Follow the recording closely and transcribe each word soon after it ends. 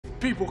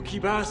People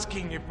keep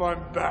asking if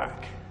I'm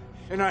back,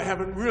 and I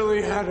haven't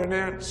really had an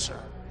answer.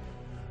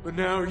 But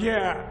now,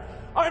 yeah,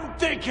 I'm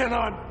thinking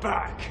I'm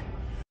back.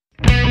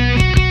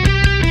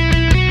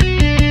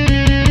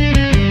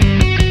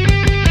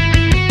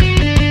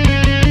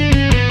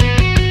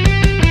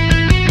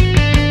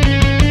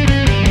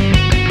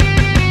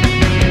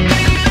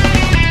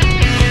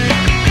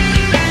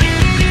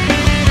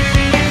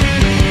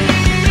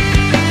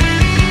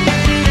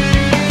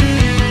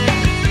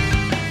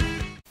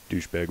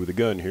 Douchebag with a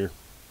gun here.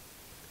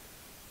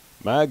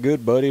 My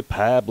good buddy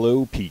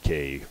Pablo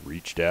PK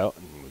reached out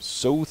and was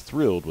so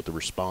thrilled with the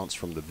response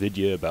from the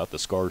video about the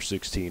Scar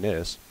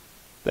 16S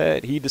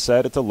that he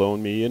decided to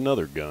loan me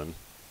another gun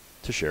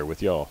to share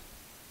with y'all.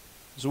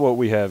 So what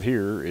we have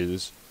here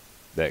is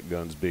that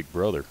gun's big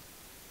brother,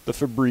 the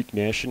Fabrique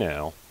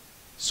Nationale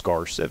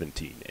Scar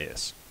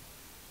 17S.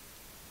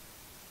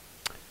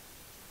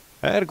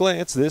 At a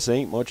glance, this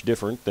ain't much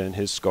different than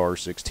his Scar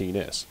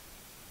 16S,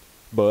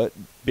 but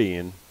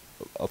being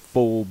a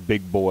full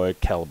big boy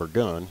caliber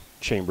gun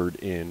chambered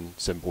in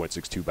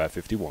 7.62 by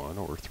 51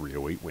 or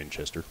 308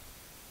 Winchester.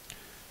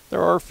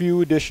 There are a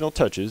few additional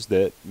touches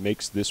that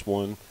makes this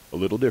one a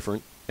little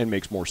different and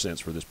makes more sense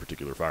for this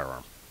particular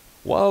firearm.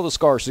 While the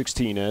Scar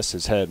 16S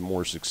has had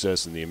more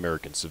success in the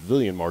American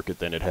civilian market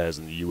than it has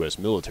in the US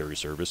military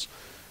service,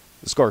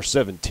 the Scar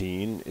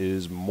 17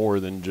 is more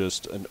than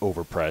just an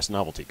overpriced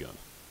novelty gun.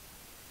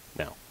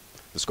 Now,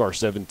 the Scar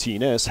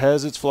 17S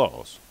has its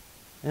flaws,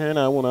 and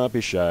I will not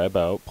be shy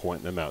about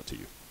pointing them out to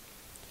you.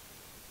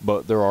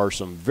 But there are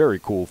some very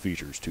cool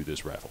features to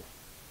this rifle.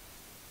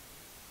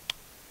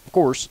 Of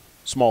course,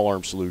 Small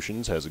Arms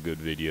Solutions has a good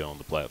video on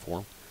the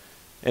platform,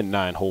 and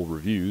 9-Hole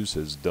Reviews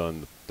has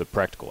done the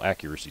practical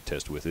accuracy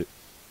test with it,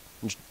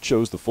 and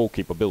shows the full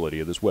capability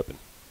of this weapon.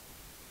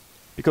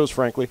 Because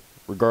frankly,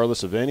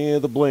 regardless of any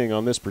of the bling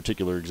on this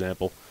particular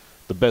example,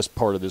 the best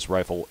part of this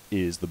rifle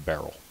is the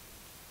barrel.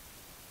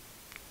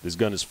 This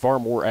gun is far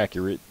more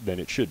accurate than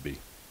it should be.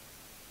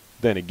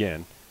 Then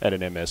again, at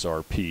an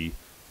MSRP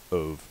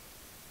of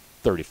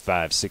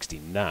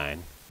 $35.69.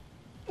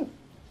 Are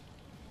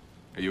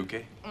you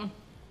okay?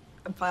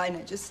 I'm fine.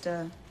 I just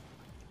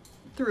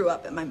threw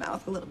up in my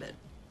mouth a little bit.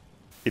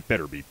 It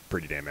better be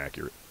pretty damn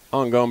accurate.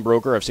 On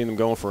Gunbroker, I've seen them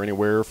going for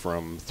anywhere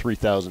from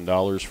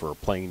 $3,000 for a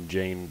plain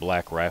Jane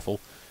black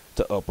rifle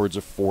to upwards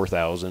of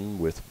 $4,000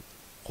 with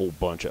a whole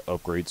bunch of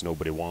upgrades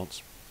nobody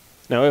wants.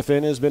 Now,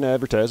 FN has been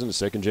advertising the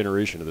second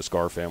generation of the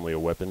Scar family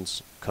of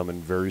weapons coming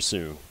very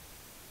soon.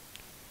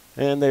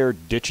 And they are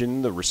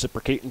ditching the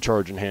reciprocating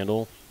charging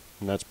handle,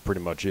 and that's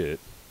pretty much it.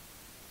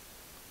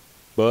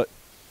 But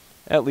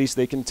at least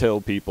they can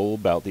tell people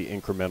about the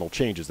incremental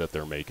changes that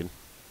they're making.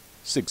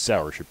 Sig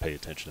Sauer should pay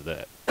attention to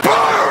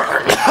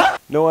that.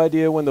 No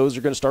idea when those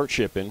are going to start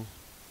shipping.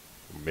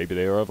 Maybe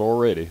they have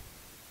already.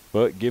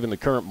 But given the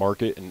current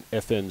market and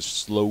FN's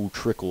slow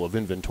trickle of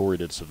inventory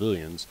to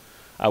civilians,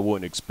 I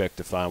wouldn't expect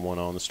to find one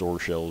on the store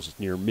shelves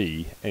near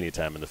me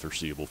anytime in the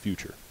foreseeable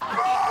future.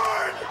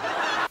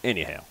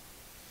 Anyhow,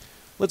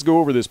 let's go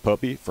over this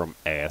puppy from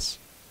ass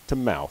to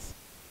mouth,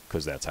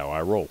 because that's how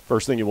I roll.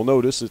 First thing you will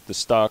notice is the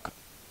stock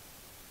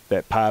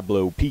that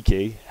Pablo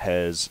PK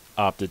has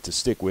opted to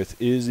stick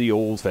with is the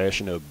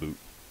old-fashioned Ugg boot.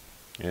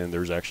 And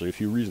there's actually a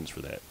few reasons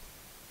for that.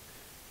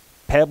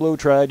 Pablo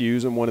tried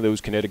using one of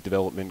those Kinetic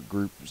Development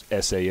Group's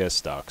SAS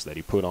stocks that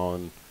he put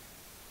on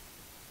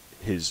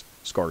his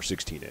Scar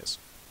 16S.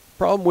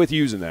 Problem with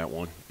using that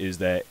one is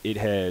that it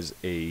has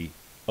a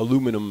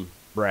aluminum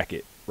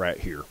bracket right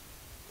here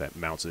that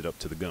mounts it up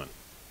to the gun,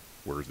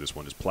 whereas this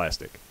one is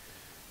plastic.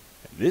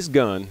 And this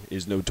gun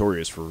is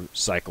notorious for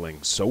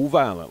cycling so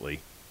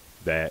violently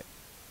that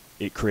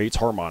it creates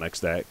harmonics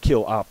that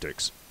kill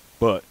optics.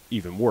 But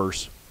even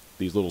worse,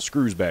 these little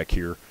screws back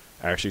here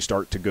actually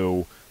start to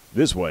go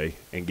this way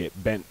and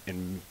get bent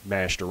and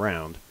mashed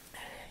around.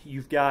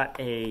 You've got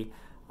a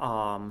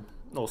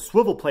little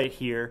swivel plate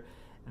here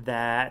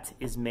that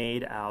is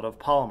made out of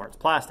polymer. It's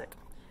plastic.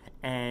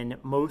 And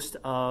most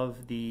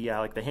of the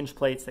like the hinge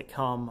plates that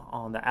come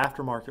on the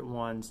aftermarket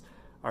ones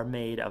are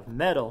made of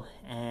metal,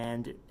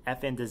 and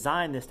FN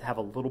designed this to have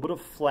a little bit of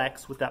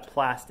flex with that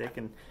plastic,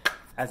 and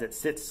as it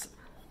sits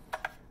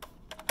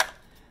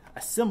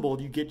assembled,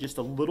 you get just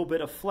a little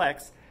bit of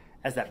flex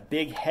as that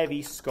big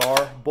heavy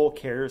Scar bolt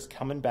carrier is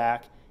coming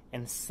back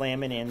and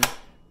slamming in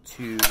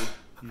to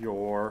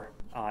your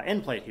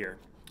end plate here.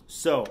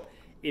 So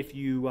if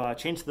you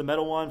change to the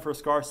metal one for a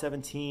Scar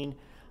 17,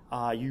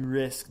 you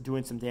risk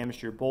doing some damage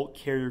to your bolt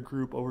carrier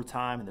group over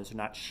time, and those are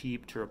not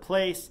cheap to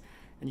replace.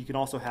 And you can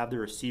also have the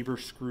receiver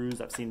screws.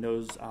 I've seen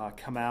those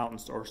come out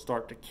and or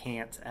start to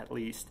cant at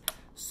least.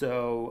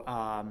 So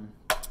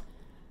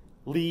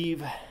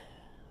leave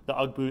the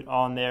Ugg boot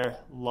on there.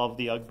 Love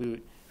the Ugg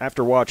boot.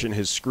 After watching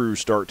his screws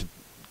start to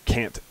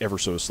cant ever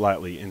so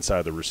slightly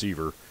inside the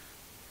receiver,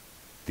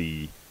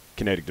 the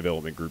Kinetic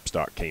Development Group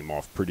stock came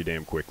off pretty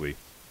damn quickly,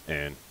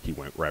 and he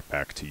went right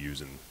back to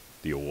using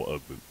the old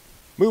Ugg boot.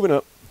 Moving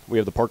up, we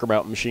have the Parker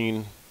Mountain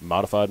Machine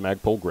Modified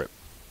Magpul Grip.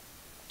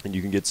 And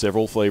you can get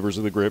several flavors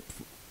of the grip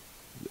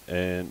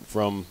and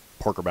from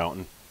Parker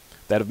Mountain.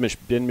 that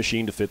have been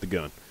machined to fit the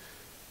gun.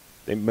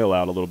 They mill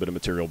out a little bit of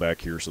material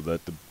back here so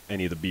that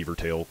any of the beaver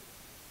tail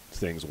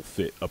things will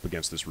fit up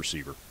against this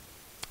receiver.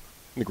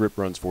 And the grip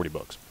runs 40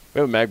 bucks.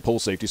 We have a Magpul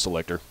safety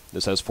selector.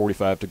 This has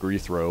 45-degree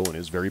throw and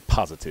is very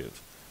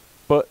positive.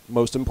 But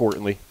most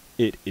importantly,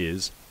 it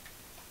is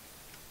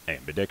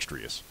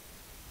ambidextrous.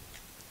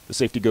 The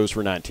safety goes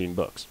for 19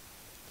 bucks.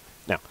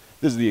 Now,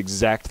 this is the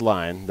exact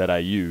line that I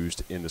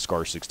used in the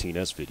Scar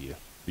 16S video,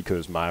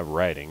 because my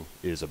writing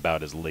is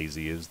about as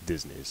lazy as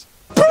Disney's.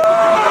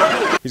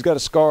 He's got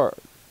a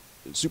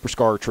Super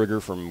Scar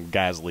trigger from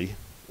Geisley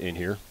in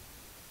here.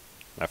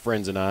 My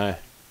friends and I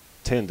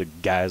tend to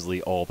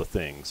Geisley all the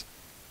things.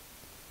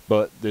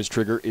 But this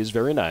trigger is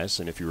very nice,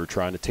 and if you were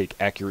trying to take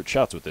accurate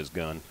shots with this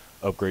gun,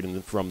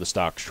 upgrading from the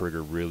stock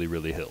trigger really,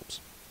 really helps.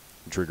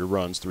 The trigger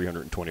runs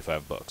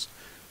 325 bucks.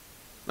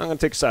 I'm going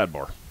to take a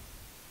sidebar,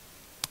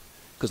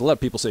 because a lot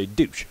of people say,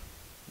 Douche,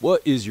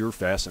 what is your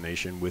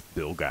fascination with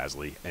Bill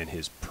Geisley and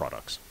his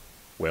products?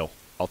 Well,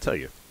 I'll tell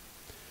you.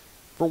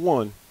 For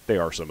one, they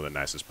are some of the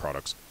nicest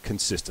products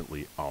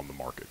consistently on the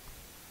market.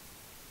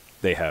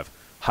 They have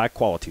high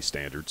quality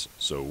standards,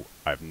 so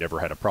I've never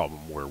had a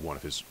problem where one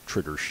of his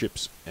triggers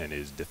ships and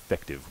is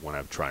defective when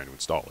I'm trying to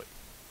install it.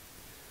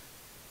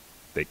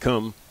 They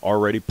come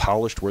already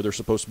polished where they're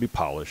supposed to be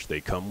polished. They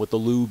come with the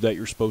lube that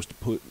you're supposed to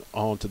put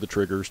onto the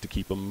triggers to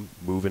keep them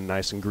moving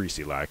nice and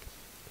greasy like.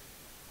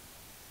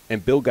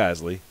 And Bill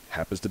Geisley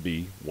happens to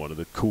be one of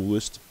the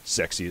coolest,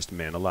 sexiest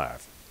men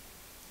alive.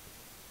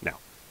 Now,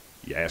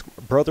 you ask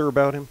my brother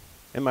about him,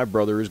 and my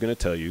brother is going to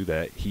tell you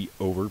that he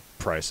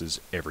overprices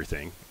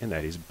everything and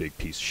that he's a big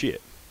piece of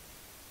shit.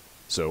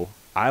 So,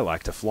 I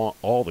like to flaunt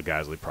all the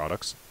Geisley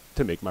products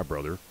to make my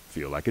brother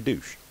feel like a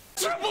douche.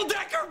 Triple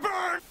decker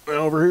burn!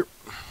 Over here,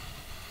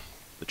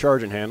 the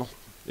charging handle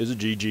is a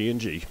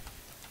GG&G,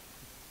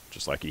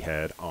 just like he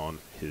had on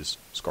his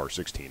Scar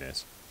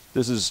 16S.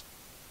 This is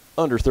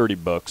under 30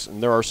 bucks,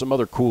 and there are some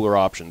other cooler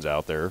options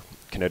out there.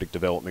 Kinetic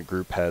Development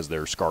Group has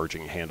their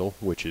Scarging handle,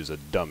 which is a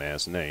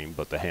dumbass name,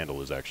 but the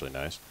handle is actually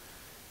nice.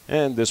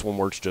 And this one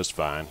works just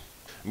fine.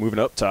 Moving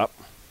up top,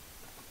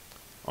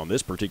 on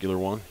this particular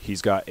one,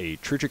 he's got a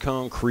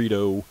Trijicon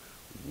Credo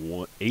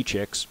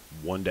HX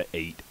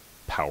 1:8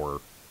 power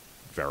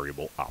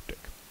variable optic.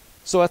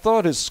 So I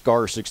thought his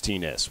Scar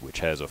 16S, which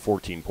has a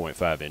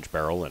 14.5-inch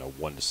barrel and a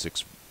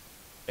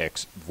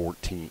 1:6x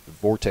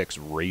Vortex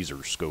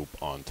Razor scope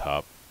on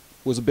top,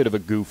 was a bit of a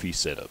goofy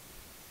setup.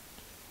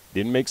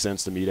 Didn't make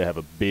sense to me to have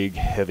a big,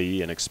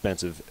 heavy, and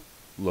expensive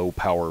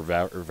low-power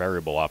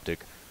variable optic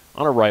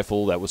on a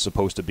rifle that was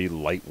supposed to be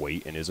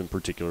lightweight and isn't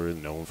particularly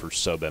known for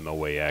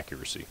sub-MOA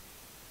accuracy,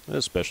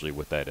 especially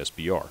with that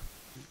SBR.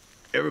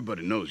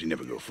 Everybody knows you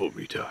never go full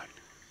retard.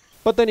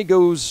 But then he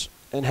goes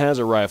and has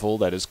a rifle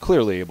that is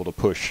clearly able to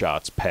push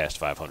shots past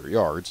 500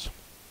 yards,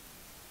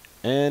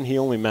 and he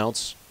only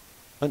mounts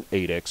an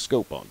 8x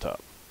scope on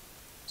top.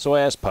 So I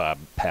asked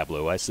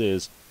Pablo, I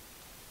says,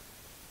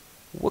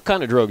 what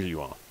kind of drugs are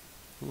you on?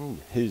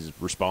 His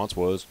response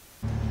was,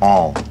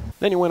 All.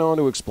 Then he went on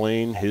to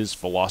explain his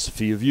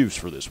philosophy of use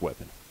for this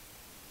weapon.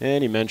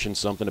 And he mentioned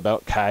something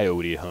about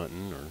coyote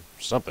hunting, or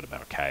something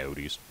about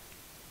coyotes.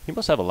 He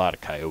must have a lot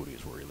of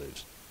coyotes where he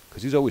lives,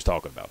 because he's always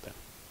talking about them.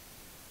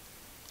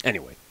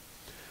 Anyway,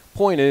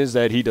 point is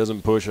that he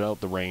doesn't push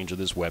out the range of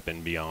this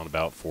weapon beyond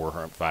about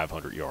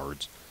 500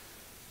 yards.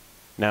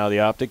 Now, the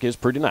optic is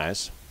pretty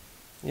nice.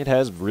 It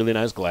has really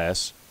nice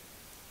glass,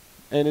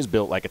 and is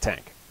built like a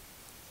tank.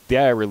 The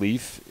eye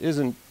relief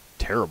isn't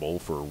terrible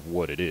for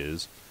what it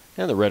is,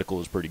 and the reticle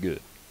is pretty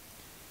good.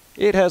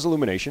 It has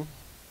illumination,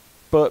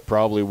 but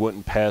probably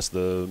wouldn't pass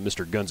the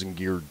Mr. Guns and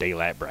Gear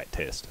Daylight Bright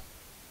test.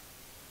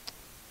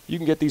 You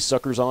can get these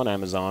suckers on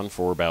Amazon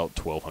for about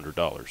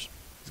 $1,200.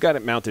 He's got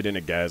it mounted in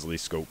a Geisley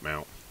scope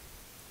mount.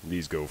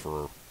 These go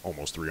for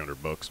almost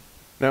 300 bucks.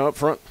 Now up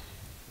front,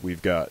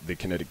 we've got the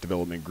Kinetic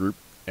Development Group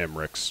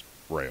MREX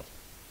rail.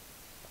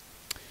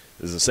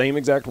 This is the same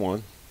exact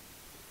one,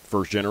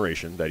 first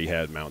generation, that he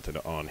had mounted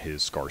on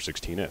his Scar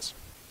 16S.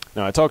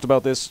 Now, I talked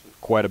about this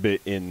quite a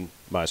bit in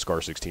my Scar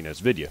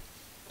 16S video,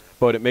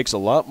 but it makes a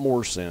lot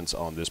more sense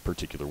on this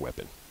particular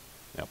weapon.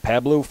 Now,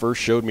 Pablo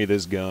first showed me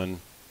this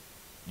gun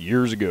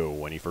years ago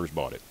when he first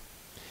bought it,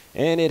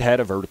 and it had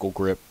a vertical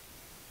grip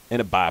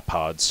and a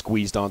bipod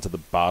squeezed onto the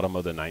bottom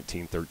of the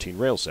 1913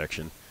 rail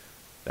section.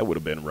 That would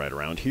have been right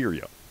around here,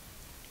 yo.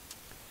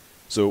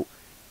 So,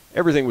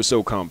 everything was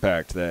so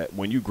compact that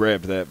when you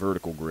grabbed that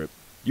vertical grip,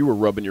 you were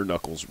rubbing your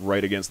knuckles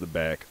right against the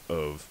back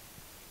of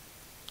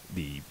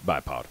the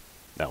bipod.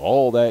 Now,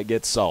 all that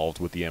gets solved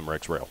with the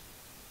MREX rail.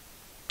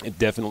 It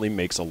definitely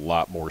makes a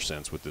lot more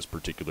sense with this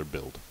particular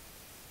build.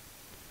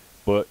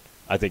 But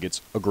I think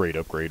it's a great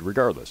upgrade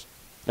regardless.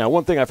 Now,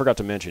 one thing I forgot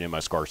to mention in my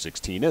Scar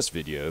 16S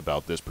video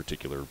about this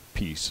particular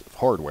piece of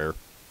hardware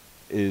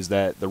is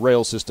that the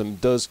rail system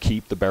does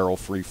keep the barrel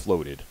free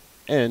floated,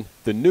 and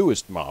the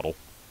newest model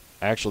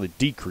actually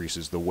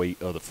decreases the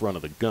weight of the front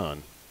of the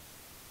gun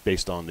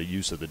based on the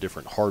use of the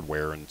different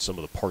hardware and some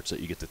of the parts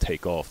that you get to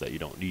take off that you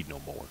don't need no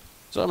more.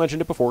 So I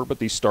mentioned it before, but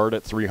these start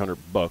at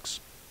 300 bucks,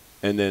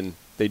 and then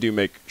They do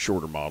make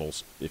shorter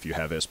models if you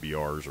have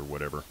SBRs or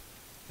whatever,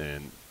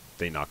 and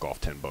they knock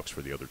off $10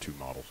 for the other two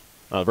models.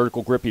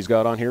 Vertical grip he's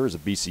got on here is a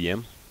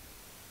BCM.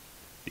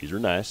 These are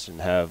nice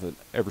and have an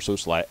ever so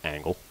slight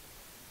angle,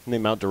 and they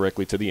mount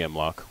directly to the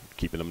M-lock,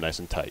 keeping them nice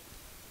and tight.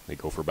 They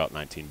go for about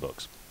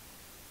 $19.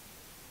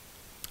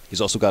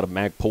 He's also got a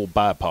Magpul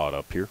bipod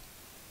up here.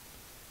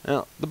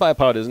 Now, the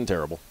bipod isn't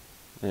terrible,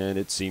 and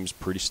it seems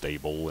pretty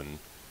stable, and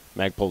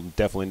Magpul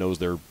definitely knows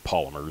their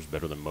polymers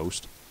better than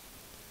most.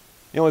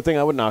 The only thing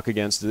I would knock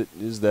against it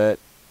is that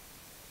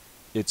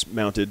it's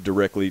mounted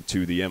directly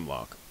to the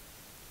M-lock,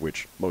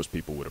 which most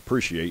people would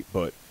appreciate,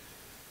 but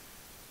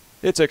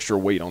it's extra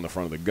weight on the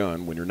front of the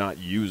gun. When you're not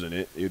using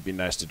it, it would be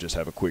nice to just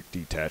have a quick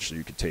detach so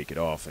you could take it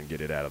off and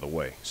get it out of the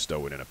way.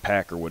 Stow it in a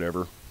pack or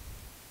whatever.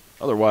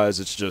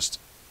 Otherwise, it's just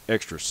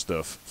extra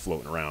stuff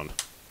floating around.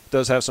 It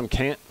does have some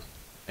cant,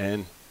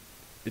 and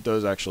it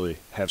does actually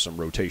have some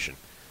rotation.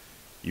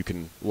 You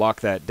can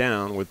lock that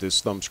down with this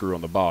thumb screw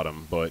on the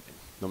bottom, but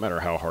no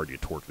matter how hard you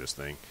torque this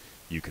thing,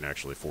 you can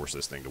actually force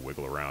this thing to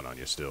wiggle around on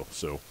you still.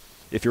 So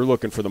if you're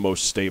looking for the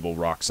most stable,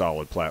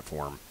 rock-solid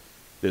platform,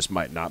 this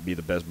might not be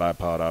the best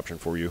bipod option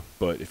for you,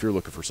 but if you're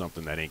looking for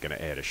something that ain't going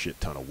to add a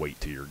shit ton of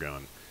weight to your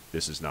gun,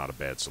 this is not a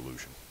bad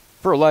solution.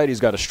 For a light, he's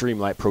got a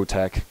Streamlight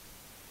ProTac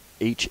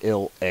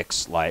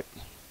HLX light,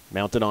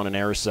 mounted on an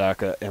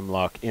Arisaka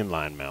M-Lock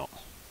inline mount.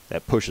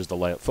 That pushes the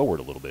light forward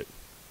a little bit.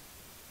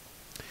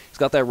 He's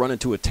got that running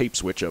to a tape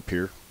switch up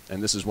here,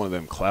 and this is one of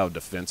them cloud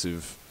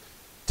defensive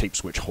tape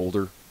switch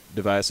holder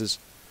devices.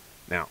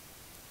 Now,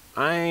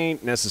 I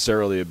ain't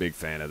necessarily a big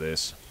fan of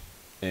this,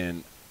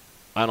 and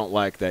I don't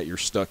like that you're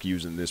stuck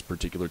using this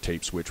particular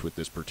tape switch with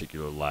this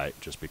particular light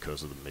just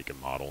because of the make and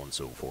model and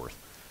so forth.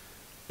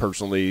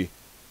 Personally,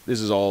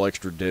 this is all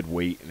extra dead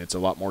weight, and it's a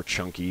lot more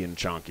chunky and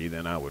chonky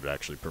than I would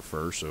actually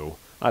prefer, so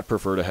I'd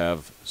prefer to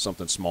have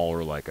something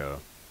smaller like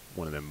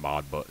one of them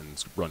mod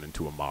buttons run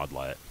into a mod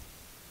light.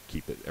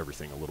 Keep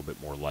everything a little bit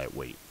more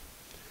lightweight.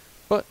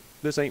 But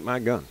this ain't my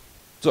gun.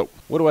 So,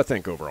 what do I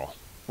think overall?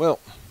 Well,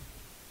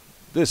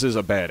 this is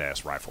a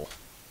badass rifle,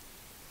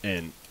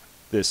 and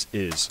this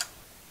is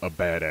a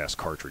badass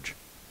cartridge.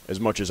 As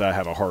much as I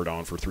have a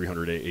hard-on for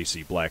 300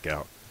 AAC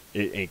Blackout,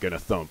 it ain't gonna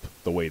thump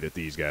the way that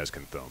these guys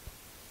can thump.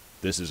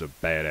 This is a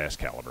badass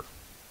caliber.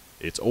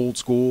 It's old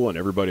school, and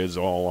everybody is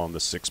all on the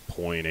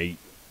 6.8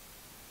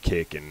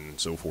 kick and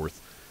so forth,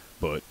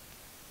 but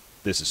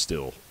this is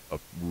still a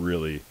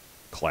really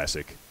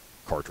classic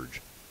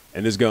cartridge.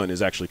 And this gun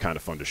is actually kind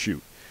of fun to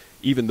shoot.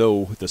 Even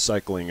though the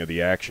cycling of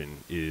the action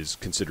is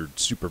considered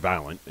super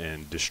violent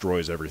and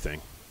destroys everything,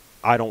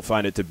 I don't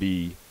find it to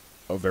be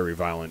a very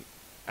violent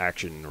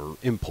action or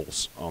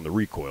impulse on the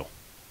recoil.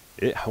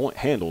 It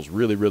handles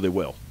really, really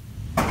well.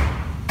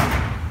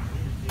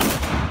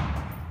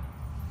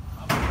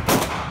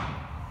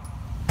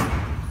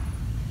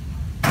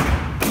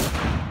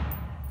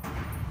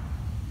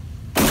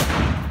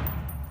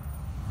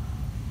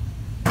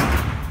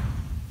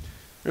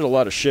 There's a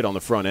lot of shit on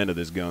the front end of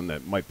this gun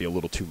that might be a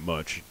little too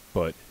much,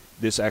 but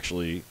this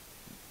actually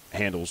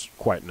handles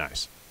quite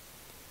nice.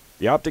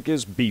 The optic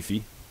is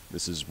beefy.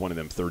 This is one of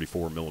them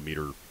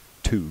 34mm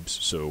tubes,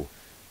 so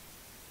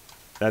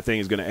that thing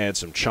is going to add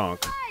some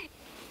chunk.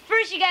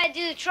 First you gotta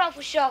do the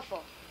truffle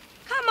shuffle.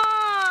 Come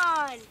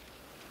on!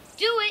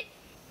 Do it!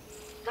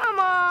 Come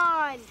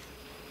on!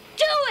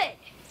 Do it!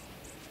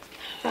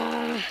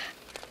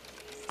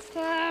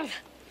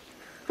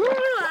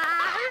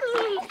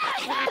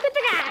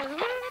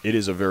 It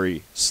is a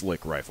very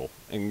slick rifle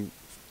and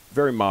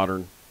very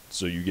modern,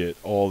 so you get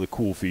all the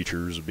cool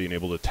features of being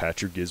able to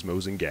attach your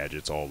gizmos and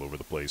gadgets all over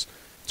the place.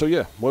 So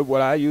yeah, what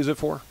would I use it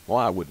for? Well,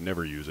 I would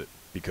never use it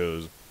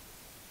because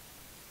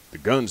the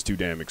gun's too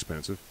damn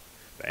expensive,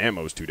 the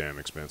ammo's too damn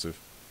expensive,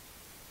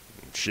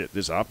 and shit,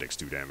 this optic's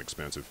too damn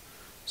expensive.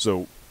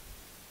 So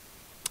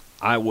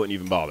I wouldn't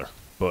even bother.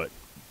 But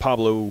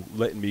Pablo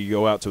letting me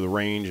go out to the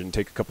range and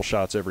take a couple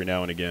shots every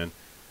now and again,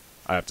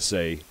 I have to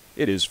say,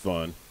 it is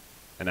fun,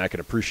 and I can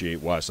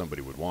appreciate why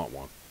somebody would want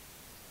one.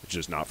 It's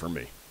just not for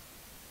me.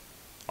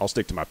 I'll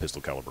stick to my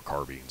pistol caliber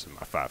carbines and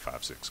my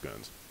 5.56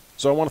 guns.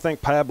 So I want to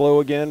thank Pablo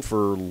again for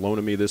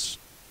loaning me this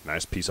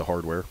nice piece of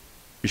hardware.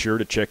 Be sure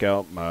to check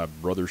out my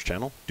brother's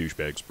channel,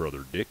 Dooshbag's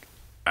brother Dick.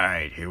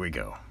 Alright, here we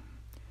go.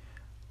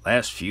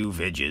 Last few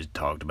vidges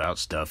talked about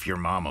stuff your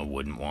mama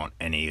wouldn't want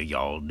any of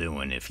y'all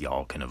doing if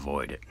y'all can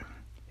avoid it.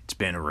 It's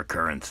been a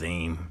recurrent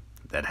theme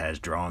that has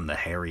drawn the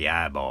hairy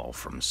eyeball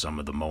from some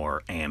of the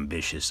more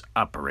ambitious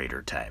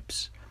operator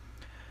types.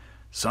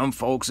 Some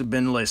folks have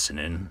been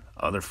listening,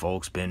 other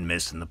folks been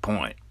missing the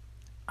point.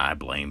 I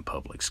blame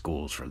public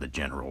schools for the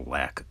general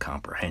lack of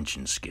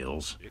comprehension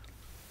skills.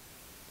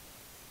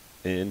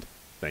 And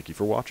thank you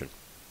for watching.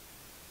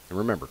 And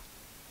remember,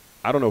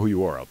 I don't know who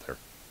you are out there,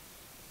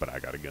 but I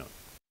got a gun.